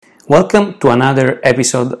Welcome to another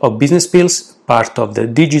episode of Business Pills, part of the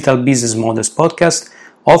Digital Business Models podcast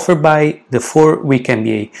offered by the 4-Week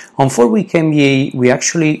MBA. On 4-Week MBA, we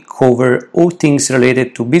actually cover all things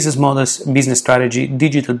related to business models, business strategy,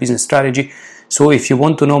 digital business strategy. So if you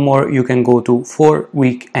want to know more, you can go to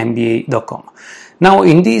 4weekmba.com. Now,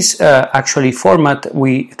 in this format,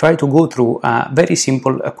 we try to go through a very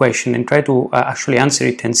simple question and try to actually answer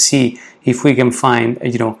it and see if we can find,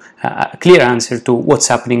 a clear answer to what's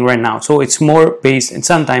happening right now. So it's more based and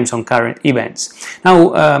sometimes on current events.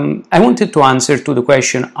 Now, I wanted to answer to the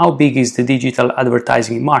question, how big is the digital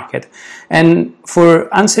advertising market? And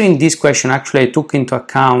for answering this question, actually, I took into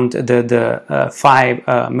account the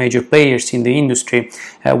five major players in the industry,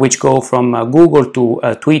 which go from Google to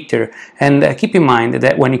Twitter. And keep in mind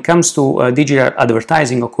that when it comes to digital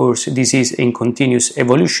advertising, of course, this is in continuous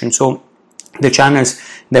evolution. So the channels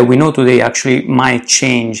that we know today actually might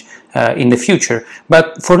change in the future.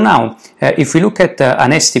 But for now, if we look at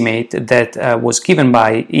an estimate that was given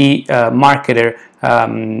by eMarketer,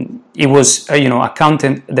 it was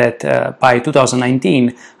accounted that by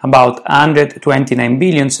 2019 about 129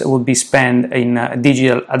 billion would be spent in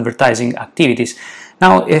digital advertising activities.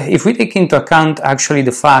 Now, if we take into account actually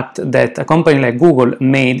the fact that a company like Google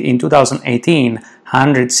made in 2018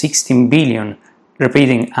 116 billion,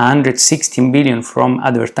 repeating 116 billion from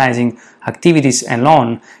advertising activities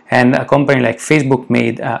alone, and a company like Facebook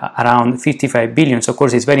made around 55 billion. So of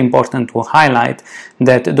course, it's very important to highlight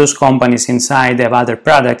that those companies inside have other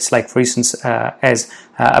products, like for instance, as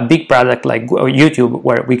a big product like YouTube,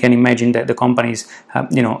 where we can imagine that the company is,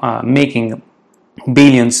 making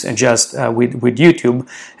billions just with YouTube,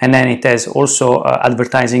 and then it has also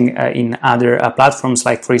advertising in other platforms,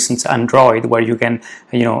 like for instance Android, where you can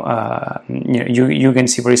you can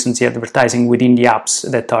see, for instance, the advertising within the apps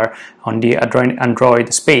that are on the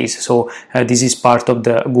Android space. So this is part of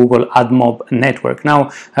the Google AdMob network.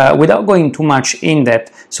 Now, without going too much in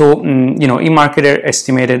depth, so eMarketer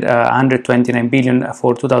estimated 129 billion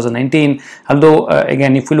for 2019. Although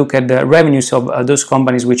again, if we look at the revenues of those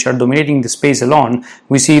companies which are dominating the space alone,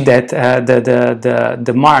 we see that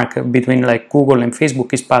the mark between like Google and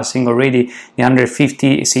Facebook is passing already the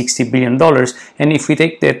 $150-60 billion. And if we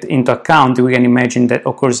take that into account, we can imagine that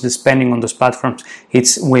of course the spending on those platforms,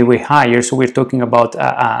 it's way higher. So we're talking about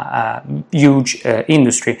a huge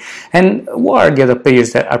industry. And what are the other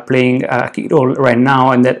players that are playing a key role right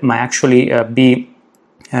now and that might actually be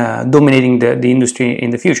dominating the industry in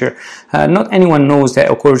the future? Not anyone knows that,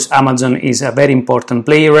 of course, Amazon is a very important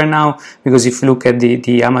player right now, because if you look at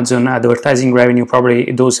the Amazon advertising revenue, probably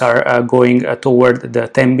those are going toward the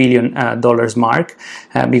 $10 billion mark,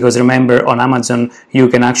 because remember, on Amazon you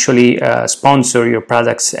can actually sponsor your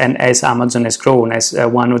products, and as Amazon has grown as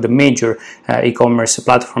one of the major e-commerce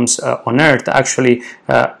platforms on earth, actually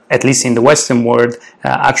at least in the Western world,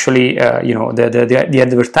 the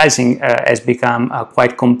advertising has become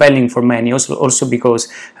quite compelling for many. Also because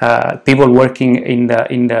people working in the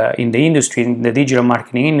industry, in the digital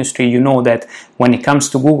marketing industry, you know that when it comes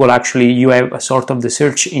to Google, actually you have a sort of the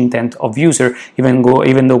search intent of user. Even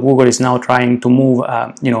though Google is now trying to move,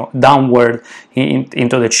 downward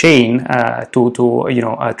into the chain to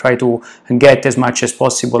try to get as much as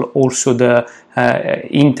possible also the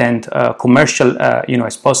intent commercial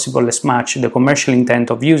as possible, as much the commercial intent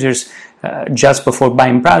of users just before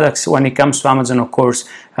buying products. When it comes to Amazon, of course,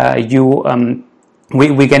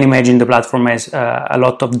 we can imagine the platform has a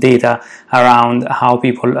lot of data around how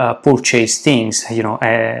people purchase things.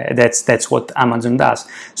 That's what Amazon does.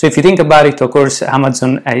 So if you think about it, of course,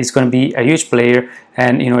 Amazon is going to be a huge player.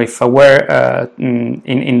 And if I were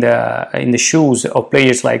in the shoes of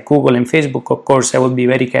players like Google and Facebook, of course, I would be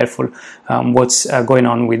very careful what's going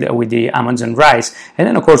on with the Amazon rise. And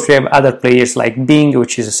then, of course, we have other players like Bing,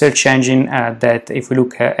 which is a search engine that, if we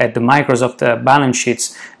look at the Microsoft balance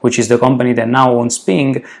sheets, which is the company that now owns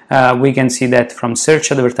Bing, we can see that from search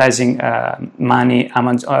advertising money,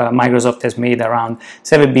 Microsoft has made around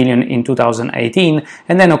 $7 billion in 2018.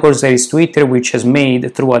 And then, of course, there is Twitter, which has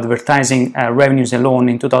made, through advertising revenues alone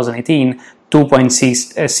in 2018,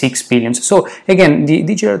 2.6 billion. So again, the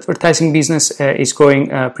digital advertising business is growing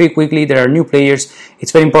pretty quickly. There are new players.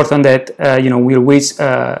 It's very important that we always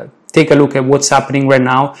take a look at what's happening right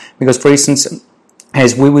now, because, for instance,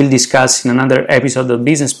 as we will discuss in another episode of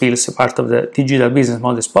Business Pills, part of the Digital Business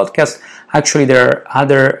Models podcast, actually there are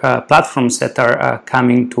other platforms that are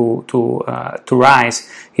coming to rise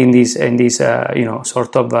in this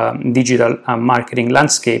sort of digital marketing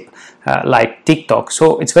landscape, like TikTok.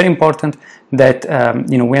 So it's very important that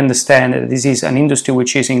we understand that this is an industry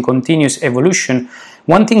which is in continuous evolution.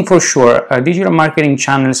 One thing for sure, digital marketing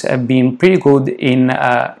channels have been pretty good in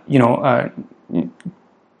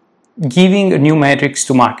giving new metrics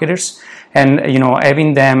to marketers and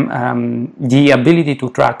having them the ability to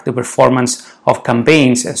track the performance of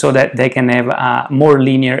campaigns so that they can have a more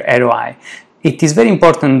linear ROI. It is very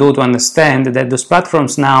important though to understand that those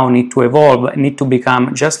platforms now need to evolve, need to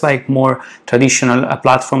become just like more traditional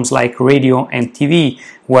platforms like radio and TV,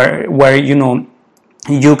 where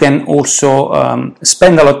you can also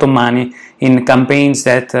spend a lot of money in campaigns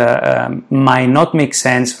that might not make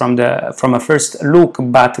sense from a first look,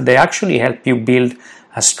 but they actually help you build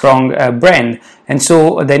a strong brand. And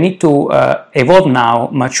so they need to evolve now,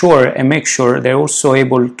 mature, and make sure they're also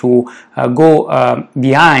able to go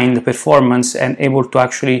behind the performance and able to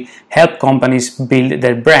actually help companies build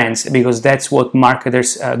their brands, because that's what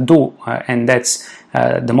marketers do, and that's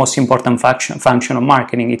the most important function of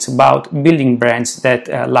marketing. It's about building brands that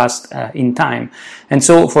last in time. And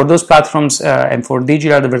so for those platforms and for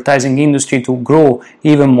digital advertising industry to grow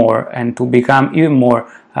even more and to become even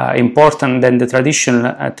more important than the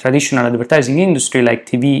traditional advertising industry like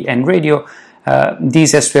TV and radio,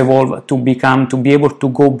 this has to evolve to be able to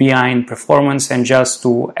go behind performance and just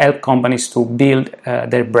to help companies to build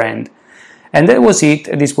their brand. And that was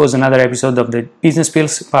it. This was another episode of the Business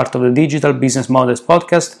Pills, part of the Digital Business Models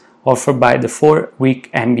podcast offered by the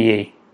 4-Week MBA.